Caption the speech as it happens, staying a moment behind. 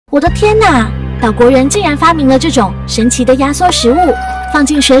我的天哪！岛国人竟然发明了这种神奇的压缩食物，放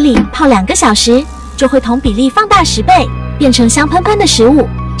进水里泡2个小时，就会同比例放大10倍，变成香喷喷的食物，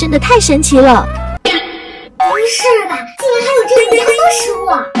真的太神奇了！不是吧？竟然还有这种压缩食物，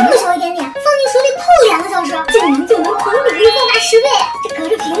这么小一点点，放进水里泡2个小时，竟然就能同比例放大10倍，这隔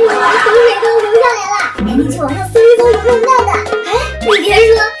着屏幕啊，口水都流下来了，赶紧去网上搜一搜有没有卖的。哎，你别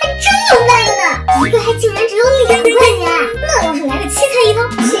说，还真有卖的呢，一个还竟然只有2块钱，那要是来个7菜一汤，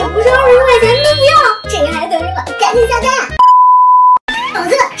岂不是20块钱都不要？这还等什么？赶紧下单！宝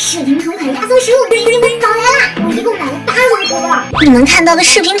子，视频同款压缩食物给你们找来了，我一共买了8种口味，你们看到的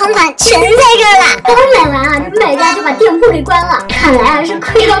视频同款全在这儿了。刚买完啊，这卖家就把店铺给关了，看来啊是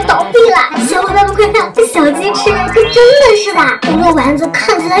亏到倒闭了。小伙伴们快看，这小鸡翅可真的是的，这个丸子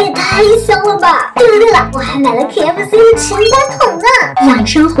看起来也太香了吧！对了，我还买了 KFC 的全家桶呢，养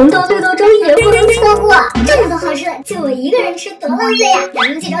生红豆绿豆粥也不能错过。这么多好吃的，就我一个人吃多浪费呀！咱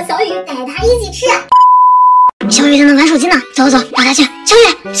们去找小雨，带他一起吃。小雨在那玩手机呢，走走，带他去。小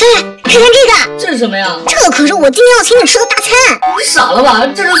雨，看看这个，这是什么呀？这可是我今天要请你吃的大餐。你傻了吧？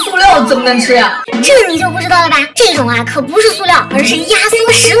这是塑料，怎么能吃呀？这你就不知道了吧？这种啊可不是塑料，而是压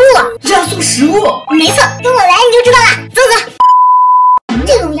缩食物。压缩食物？没错，跟我来你就知道了。走走。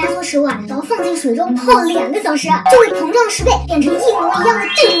这种压缩食物啊，只要放进水中泡2个小时，就会膨胀10倍，变成一模一样的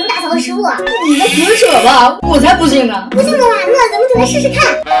正常大小的食物。你在胡扯吧？我才不信呢！不信的话，那咱们就来试试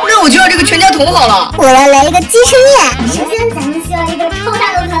看。那我就要这个全家桶好了。我要来一个鸡翅面。首先，咱们需要一个超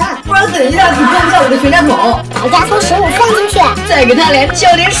大的盆，不然等一下你装不下我的全家桶。把压缩食物放进去，再给它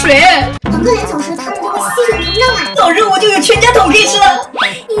浇点水。等个2小时，它们就会吸水膨胀了。到时候我就有全家桶可以吃了。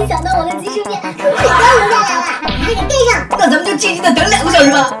一想到我的鸡翅面，口水都流下来了，把它给盖上。那咱们就静静的等2个小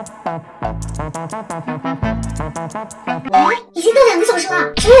时吧。已经到2个小时了，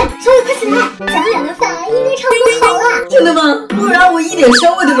小雨快起来，咱俩的饭应该差不多好了。真的吗？不然我一点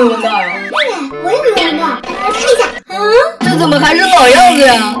香味都没闻到。对，我也没有闻到，来看一下。这怎么还是老样子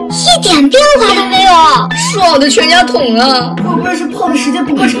呀？一点变化都没有。说好的全家桶啊，会不会是泡的时间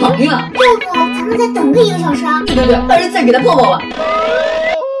不够长呀？要不咱们再等个1个小时啊？对，还是再给它泡泡吧。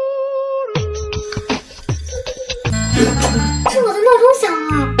是我的闹钟响了，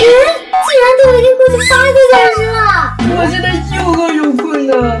竟然都已经过去8个小时了。我现在又饿又困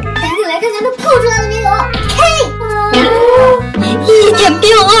的，赶紧来看看它泡出来了没有。一点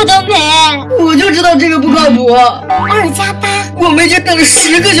变化都没。我就知道这个不靠谱。2加8，我们已经等了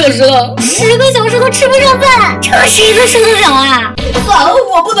10个小时了，10个小时都吃不上饭，这谁能受得了啊？算了，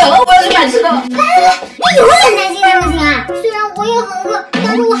我不等了，我要去买吃的。你有点耐心行不行啊？虽然我也很饿，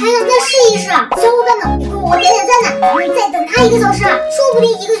但是我还想再试一试。小伙伴们，给我点赞呢！我们再等它1个小时，说不定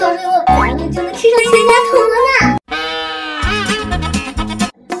1个小时以后，咱们就能吃上全家桶了呢。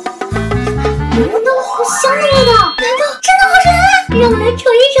闻到了好香的味道，难道真的泡出来了？让我来瞅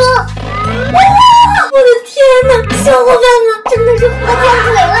一瞅。哇！我的天哪，小伙伴们，真的是活见鬼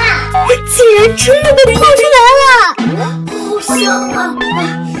了！竟然真的被泡出来了，好香啊！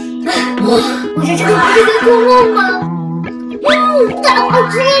我这真的不是在做梦吗？太好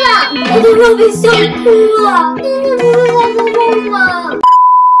吃了，我都要被笑哭了！真的不是在做梦吗？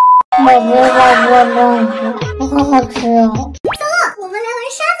好好吃哦！走，我们来玩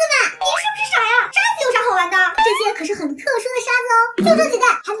沙子吧！你是不是傻呀？沙子有啥好玩的？这些可是很特殊的沙子哦，就这几袋，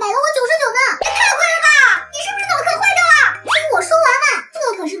还买了我99呢！也太贵了吧！你是不是脑壳坏掉了？听我说完嘛，这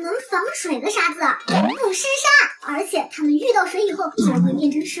可是能防水的沙子，不湿沙，而且它们遇到水以后就会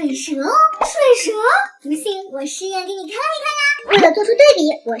变成水蛇哦。水蛇？不信我试验给你看一看呀！为了做出对比，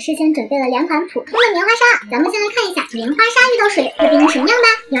我事先准备了2款普通的棉花沙，咱们先来看一下棉花沙遇到水会变成什么样吧。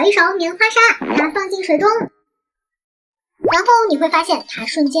舀一勺棉花沙，把它放进水中。然后你会发现它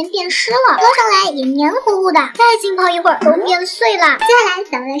瞬间变湿了，捞上来也黏糊糊的，再浸泡一会儿都变碎了。接下来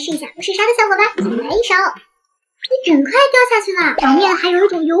咱们来试一下不是沙的小伙伴，请来一勺，一整块掉下去了，表面还有一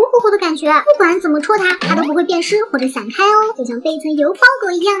种油乎乎的感觉，不管怎么戳它都不会变湿或者散开哦，就像被一层油包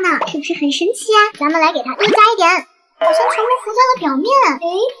裹一样呢，是不是很神奇啊？咱们来给它多加一点，好像全部浮在了表面，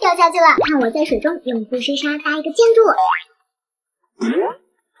掉下去了。看我在水中用不湿沙搭一个建筑。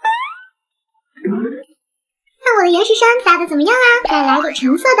看我的岩石山搭的怎么样啊？再来个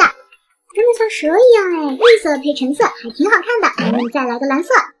橙色的，真的像蛇一样哎，绿色配橙色还挺好看的。咱们再来个蓝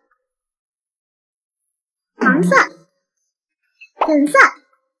色、黄色、粉色、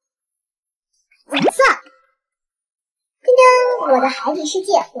紫色。噔噔，我的海底世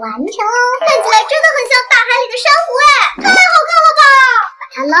界完成哦！看起来真的很像大海里的珊瑚哎，太好看了吧！把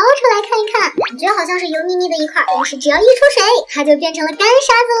它捞出来看一看，感觉好像是油腻腻的一块，但是只要一出水，它就变成了干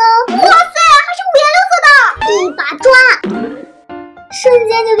沙子喽！哇塞，还是5颜6色的！一把抓，瞬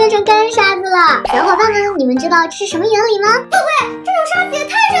间就变成干沙子了。小伙伴们，你们知道这是什么原理吗？不会，这种沙子也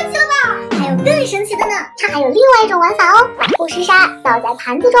太神奇神奇的呢，它还有另外一种玩法哦，把布施沙倒在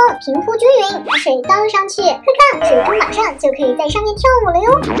盘子中，平铺均匀，把水倒上去，快看，水珠马上就可以在上面跳舞了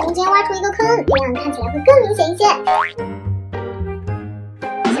哟。中间挖出一个坑，这样看起来会更明显一些。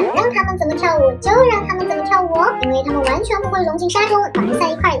想让他们怎么跳舞就让他们怎么跳舞哦，因为他们完全不会融进沙中，反而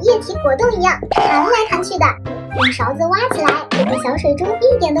像一块液体果冻一样弹来弹去的。用勺子挖起来，这个小水珠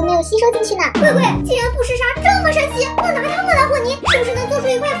一点都没有吸收进去呢。贵贵，既然布施沙这么神奇，那拿它们来混泥，是不是能做出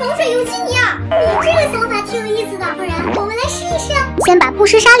一块防水油漆泥啊？你这个想法挺有意思的，不然我们来试一试。先把布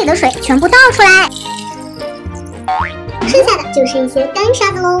施沙里的水全部倒出来。剩下的就是一些干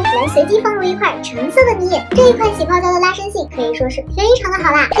沙子喽，来随机放入一块橙色的泥，这一块起泡胶的拉伸性可以说是非常的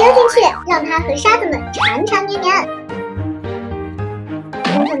好啦，丢进去，让它和沙子们缠缠绵绵，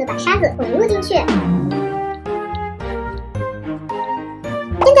充分的把沙子混入进去。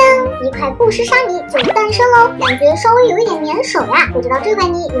噔噔，一块布施沙泥就诞生喽，感觉稍微有一点粘手呀，不知道这块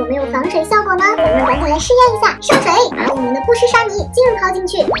泥有没有防水效果呢？咱们赶紧来试验一下，上水，把我们的布施沙泥浸泡进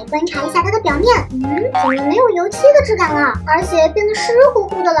去，来观察一下它的表面。怎么没有油漆的质感了，而且变得湿乎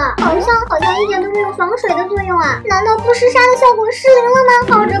乎的了，好像一点都没有防水的作用啊！难道布施沙的效果失灵了吗？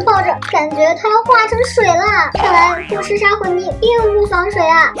泡着，感觉它要化成水了。看来布施沙混泥并不防水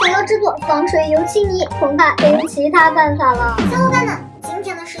啊！想要制作防水油漆泥，恐怕得用其他办法了。小伙伴们，今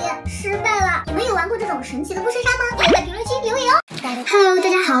天的实验失败了，你们有玩过这种神奇的布施沙吗？记得在评论区留言哦。Hello， 大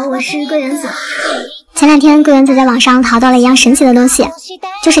家好，我是桂圆子。前两天桂圆子在网上淘到了一样神奇的东西，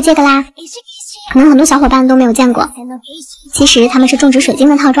就是这个啦。可能很多小伙伴都没有见过，其实它们是种植水晶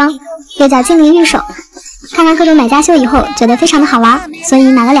的套装，又叫精灵玉手。看完各种买家秀以后，觉得非常的好玩，所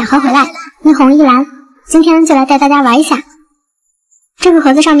以买了2盒回来，一红一蓝。今天就来带大家玩一下。这个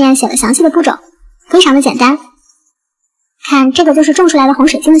盒子上面写了详细的步骤，非常的简单。看，这个就是种出来的红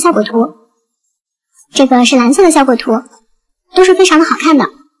水晶的效果图，这个是蓝色的效果图，都是非常的好看的。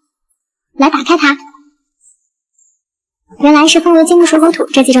来打开它，原来是分为金木水火土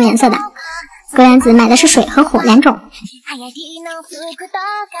这几种颜色的。桂圆子买的是水和火2种。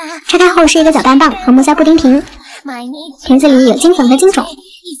拆开后是一个搅拌棒和木塞布丁瓶，瓶子里有金粉和金种，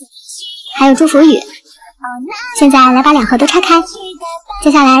还有祝福语。现在来把2盒都拆开，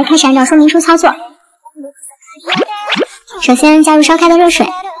接下来开始按照说明书操作。首先加入烧开的热水，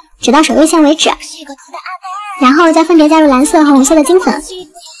直到水位线为止，然后再分别加入蓝色和红色的金粉，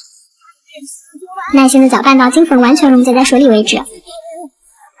耐心的搅拌到金粉完全溶解在水里为止，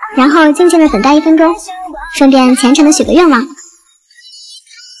然后静静的等待1分钟，顺便虔诚的许个愿望。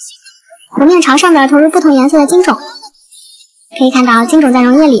湖面朝上的投入不同颜色的金种，可以看到金种在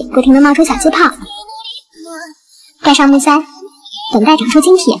溶液里不停的冒出小气泡。盖上木塞，等待长出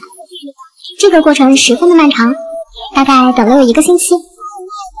晶体。这个过程十分的漫长，大概等了有1个星期，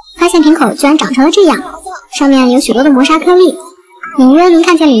发现瓶口居然长成了这样，上面有许多的磨砂颗粒，隐约能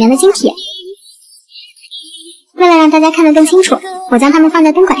看见里面的晶体。为了让大家看得更清楚，我将它们放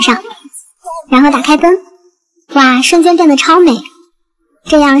在灯管上，然后打开灯，哇，瞬间变得超美。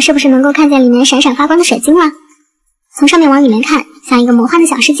这样是不是能够看见里面闪闪发光的水晶了？从上面往里面看，像一个魔幻的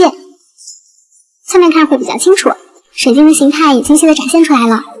小世界。侧面看会比较清楚，水晶的形态也清晰地展现出来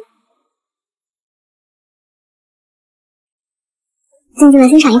了。静静地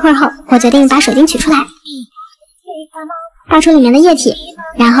欣赏一会儿后，我决定把水晶取出来，倒出里面的液体，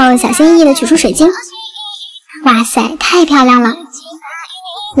然后小心翼翼地取出水晶。哇塞，太漂亮了！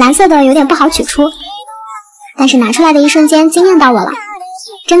蓝色的有点不好取出，但是拿出来的一瞬间惊艳到我了，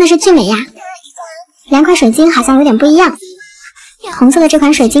真的是巨美呀！2块水晶好像有点不一样，红色的这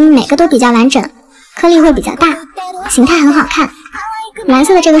款水晶每个都比较完整，颗粒会比较大，形态很好看。蓝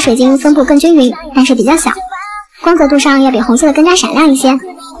色的这个水晶分布更均匀，但是比较小，光泽度上要比红色的更加闪亮一些，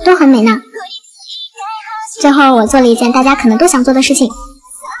都很美呢。最后我做了一件大家可能都想做的事情，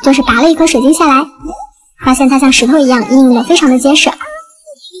就是拔了1颗水晶下来，发现它像石头一样硬硬的，非常的结实，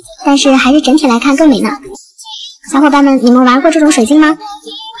但是还是整体来看更美呢。小伙伴们，你们玩过这种水晶吗？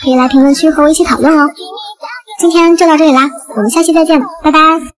可以来评论区和我一起讨论哦。今天就到这里啦，我们下期再见，拜拜。